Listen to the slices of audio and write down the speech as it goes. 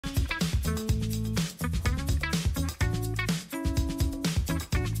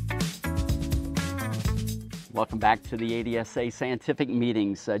Welcome back to the ADSA Scientific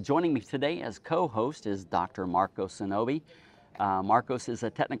Meetings. Joining me today as co-host is Dr. Marcos Zanobi. Marcos is a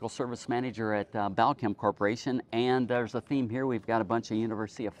technical service manager at Balchem Corporation, and there's a theme here. We've got a bunch of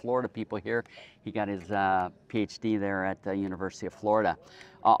University of Florida people here. He got his PhD there at the University of Florida.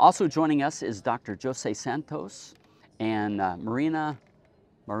 Also joining us is Dr. Jose Santos and Mariana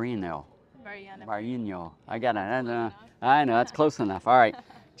Marinho. Marinho. I got it. I know, that's close enough. All right.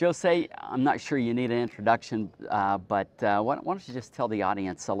 Jose, I'm not sure you need an introduction, but why don't you just tell the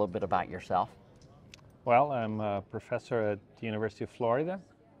audience a little bit about yourself? Well, I'm a professor at the University of Florida,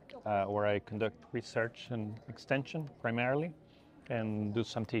 where I conduct research and extension primarily, and do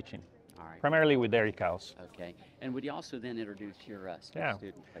some teaching, primarily with dairy cows. Okay, and would you also then introduce your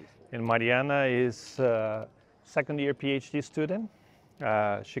student, please? And Mariana is a second-year PhD student.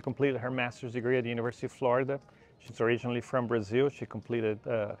 She completed her master's degree at the University of Florida. She's originally from Brazil. She completed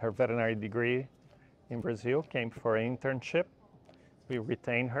her veterinary degree in Brazil, came for an internship. We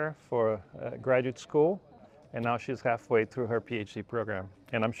retained her for graduate school, and now she's halfway through her PhD program.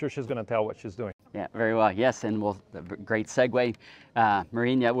 And I'm sure she's going to tell what she's doing. Yeah, very well. Yes, and great segue.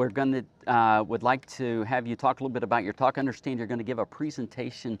 Marina, we're going to would like to have you talk a little bit about your talk. I understand you're going to give a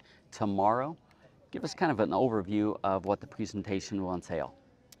presentation tomorrow. Give us kind of an overview of what the presentation will entail.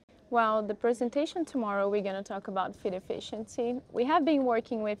 Well, the presentation tomorrow, we're going to talk about feed efficiency. We have been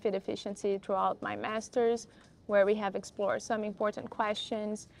working with feed efficiency throughout my master's, where we have explored some important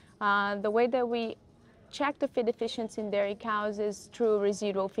questions. The way that we check the feed efficiency in dairy cows is through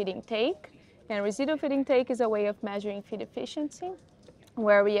residual feed intake. And residual feed intake is a way of measuring feed efficiency,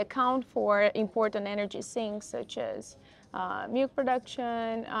 where we account for important energy sinks such as milk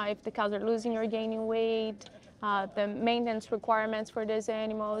production, if the cows are losing or gaining weight, the maintenance requirements for these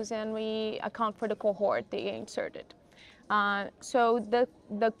animals, and we account for the cohort they inserted. So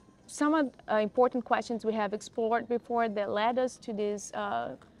some of the important questions we have explored before that led us to this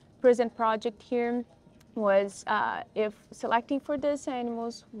present project here was if selecting for these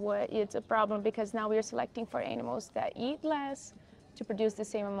animals, it's a problem because now we are selecting for animals that eat less to produce the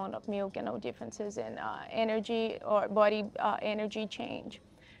same amount of milk and no differences in energy or body energy change.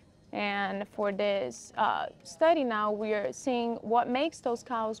 And for this study now, we are seeing what makes those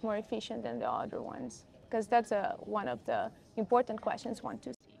cows more efficient than the other ones, because that's one of the important questions we want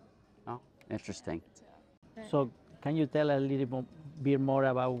to see. Oh, interesting. So can you tell a little bit more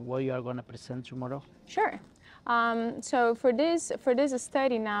about what you are going to present tomorrow? Sure. So for this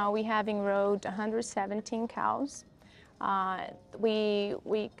study now, we have enrolled 117 cows. We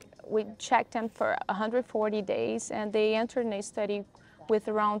checked them for 140 days, and they entered in a study with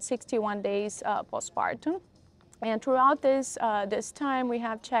around 61 days postpartum. And throughout this time, we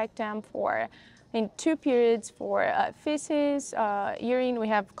have checked them in 2 periods for feces, urine. We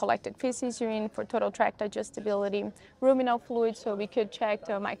have collected feces, urine for total tract digestibility, ruminal fluid, so we could check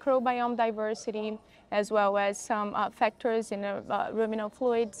the microbiome diversity, as well as some factors in the ruminal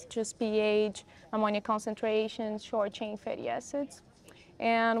fluids, just pH, ammonia concentrations, short-chain fatty acids.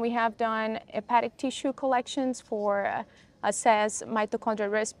 And we have done hepatic tissue collections for assess mitochondrial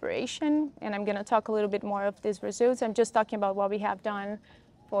respiration, and I'm going to talk a little bit more of these results. I'm just talking about what we have done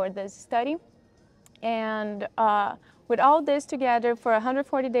for this study. And with all this together, for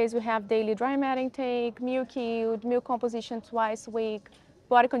 140 days, we have daily dry matter intake, milk yield, milk composition twice a week,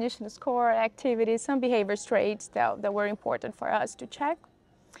 body condition score, activities, some behavior traits that were important for us to check.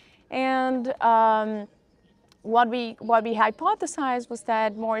 And what we hypothesized was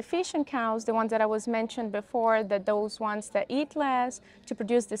that more efficient cows, the ones that I was mentioned before, that those ones that eat less to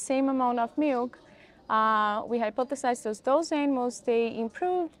produce the same amount of milk, we hypothesized those animals, they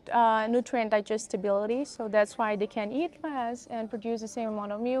improved nutrient digestibility, so that's why they can eat less and produce the same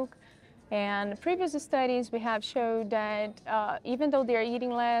amount of milk. And previous studies we have showed that even though they're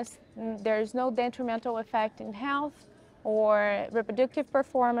eating less, there's no detrimental effect in health or reproductive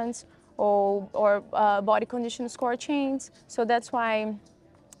performance or body condition score change. So that's why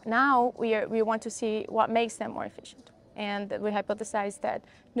now we want to see what makes them more efficient. And we hypothesized that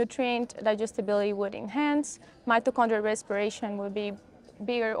nutrient digestibility would enhance, mitochondrial respiration would be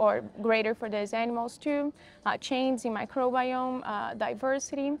bigger or greater for these animals too, change in microbiome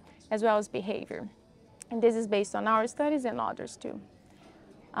diversity, as well as behavior. And this is based on our studies and others too.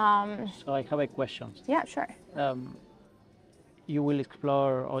 So I have a question. Yeah, sure. You will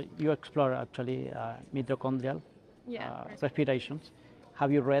explore, or you explore actually mitochondrial respirations.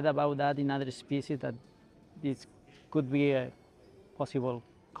 Have you read about that in other species, that this could be a possible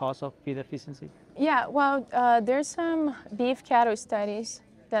cause of feed deficiency? Yeah, well, there's some beef cattle studies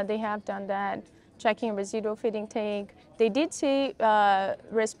that they have done that, checking residual feed intake. They did see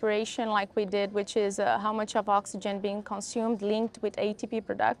respiration like we did, which is how much of oxygen being consumed linked with ATP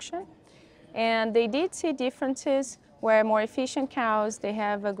production. And they did see differences where more efficient cows, they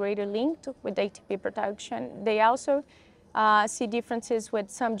have a greater link with ATP production. They also see differences with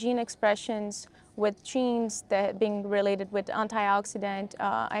some gene expressions with genes that being related with antioxidant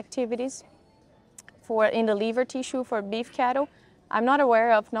activities in the liver tissue for beef cattle. I'm not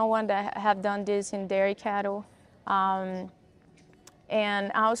aware of no one that have done this in dairy cattle.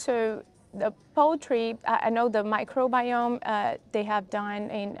 And also the poultry, I know the microbiome they have done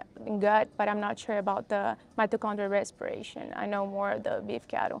in gut, but I'm not sure about the mitochondrial respiration. I know more of the beef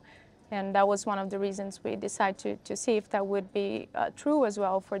cattle. And that was one of the reasons we decided to see if that would be true as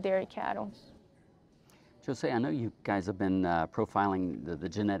well for dairy cattle. Jose, I know you guys have been profiling the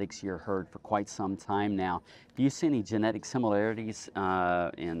genetics of your herd for quite some time now. Do you see any genetic similarities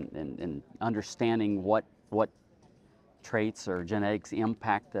in understanding what traits or genetics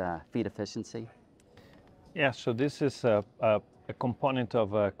impact feed efficiency? Yeah, so this is a component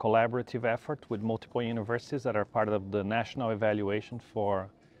of a collaborative effort with multiple universities that are part of the national evaluation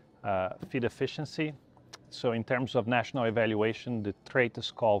for feed efficiency. So in terms of national evaluation, the trait is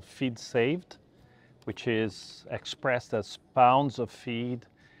called feed saved, which is expressed as pounds of feed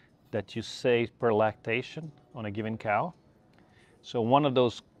that you save per lactation on a given cow. So one of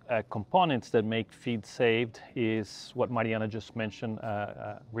those components that make feed saved is what Mariana just mentioned,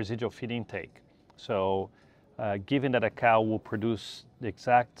 residual feed intake. So given that a cow will produce the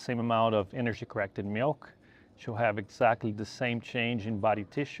exact same amount of energy-corrected milk, she'll have exactly the same change in body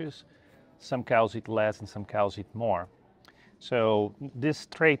tissues. Some cows eat less and some cows eat more. So this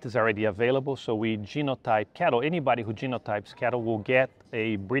trait is already available, so we genotype cattle. Anybody who genotypes cattle will get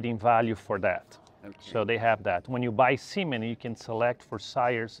a breeding value for that. Okay. So they have that. When you buy semen, you can select for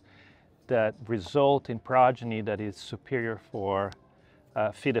sires that result in progeny that is superior for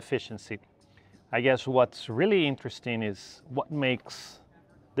feed efficiency. I guess what's really interesting is what makes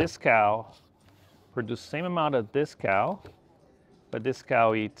this cow produce the same amount of this cow, but this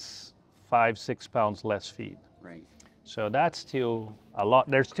cow eats 5-6 pounds less feed. Right. So that's still a lot.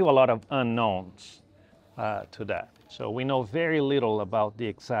 There's still a lot of unknowns to that. So we know very little about the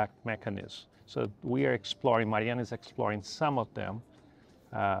exact mechanism. So we are exploring, Mariana is exploring some of them,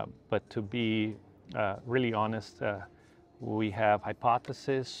 but to be really honest, we have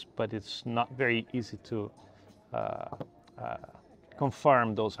hypotheses, but it's not very easy to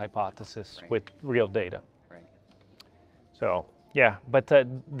confirm those hypotheses right. with real data. Right. So yeah, but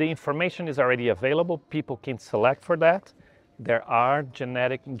the information is already available. People can select for that. There are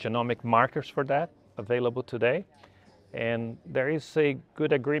genetic and genomic markers for that available today. And there is a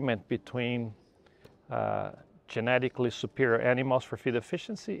good agreement between genetically superior animals for feed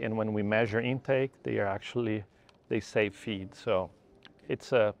efficiency, and when we measure intake, they save feed. So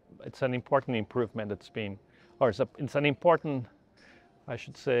it's an important improvement that's been, or it's an important, I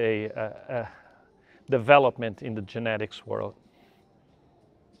should say, development in the genetics world.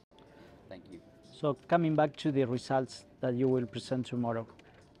 Thank you. So coming back to the results that you will present tomorrow,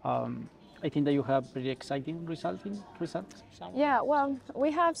 I think that you have pretty exciting results. Yeah, well,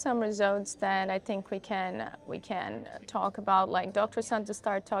 we have some results that I think we can talk about. Like Dr. Santos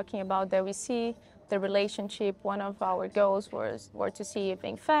started talking about that we see the relationship. One of our goals were to see if,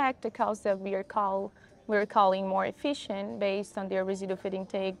 in fact, the cows that we're calling more efficient based on their residual feed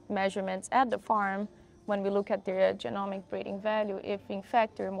intake measurements at the farm, when we look at their genomic breeding value, if in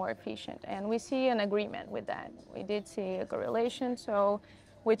fact they're more efficient. And we see an agreement with that. We did see a correlation,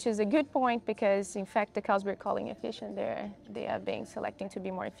 which is a good point because in fact the cows we're calling efficient, they are being selecting to be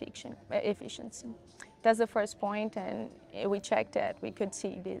more efficiency. That's the first point, and we checked that, we could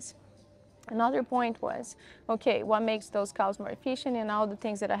see this. Another point was, okay, what makes those cows more efficient, and all the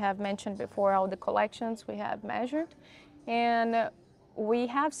things that I have mentioned before, all the collections we have measured. And we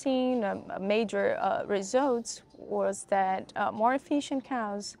have seen major results was that more efficient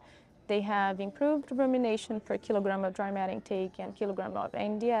cows, they have improved rumination per kilogram of dry matter intake and kilogram of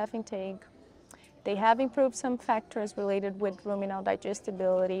NDF intake. They have improved some factors related with ruminal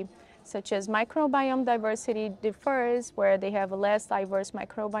digestibility, such as microbiome diversity differs, where they have a less diverse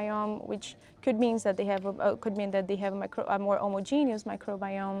microbiome, which could mean that they have a more homogeneous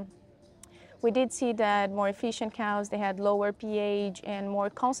microbiome. We did see that more efficient cows, they had lower pH and more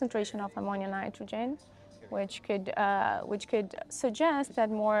concentration of ammonia nitrogen, which could suggest that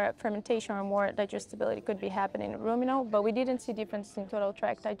more fermentation or more digestibility could be happening in ruminal, but we didn't see difference in total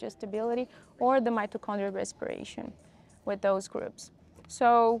tract digestibility or the mitochondrial respiration with those groups.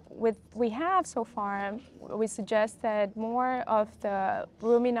 So we have so far, we suggest that more of the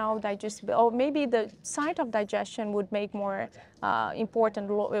ruminal digestibility, or maybe the site of digestion would make more important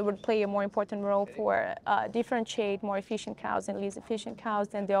role, it would play a more important role for differentiate more efficient cows and less efficient cows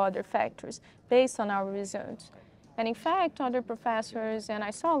than the other factors based on our results. And in fact, other professors, and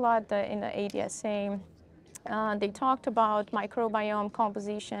I saw a lot in the ADSA, they talked about microbiome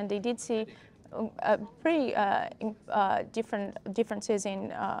composition. They did see pretty differences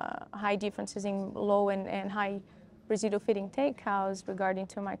in high differences in low and high residual feed intake cows regarding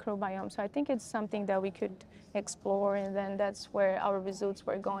to microbiome. So I think it's something that we could explore, and then that's where our results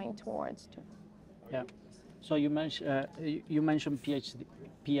were going towards. Yeah. So you mentioned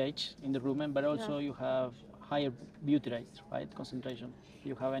pH in the rumen, but also you have higher butyrate, right? Concentration. Do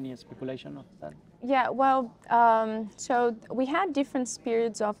you have any speculation of that? Yeah, well, so we had different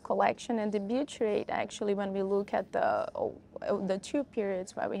periods of collection, and the butyrate actually, when we look at the 2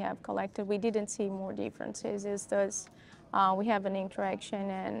 periods where we have collected, we didn't see more differences. It's thus, we have an interaction,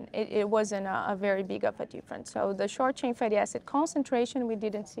 and it wasn't a very big of a difference. So the short chain fatty acid concentration, we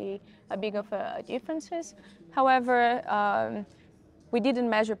didn't see a big of a differences. However, we didn't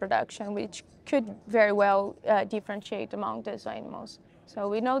measure production, which could very well differentiate among those animals. So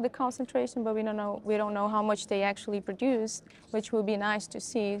we know the concentration, but we don't know how much they actually produce, which would be nice to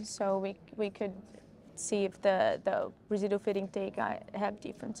see. So we could see if the residual feed intake have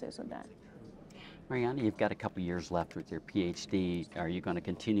differences on that. Mariana, you've got a couple years left with your PhD. Are you going to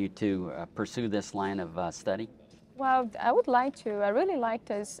continue to pursue this line of study? Well, I would like to. I really like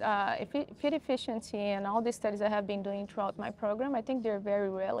this feed efficiency and all the studies I have been doing throughout my program. I think they're very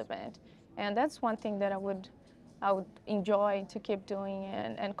relevant, and that's one thing that I would enjoy to keep doing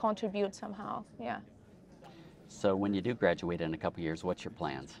and contribute somehow. Yeah. So when you do graduate in a couple years, what's your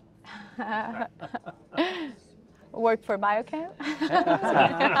plans? Work for Biochem.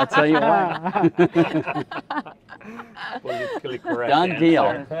 I'll tell you what. Politically correct. Done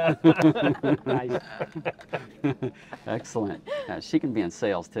deal. Nice. Excellent. She can be in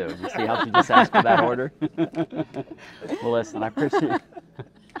sales too. You see how she just asked for that order? Well, listen, I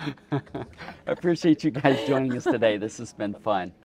appreciate you guys joining us today. This has been fun.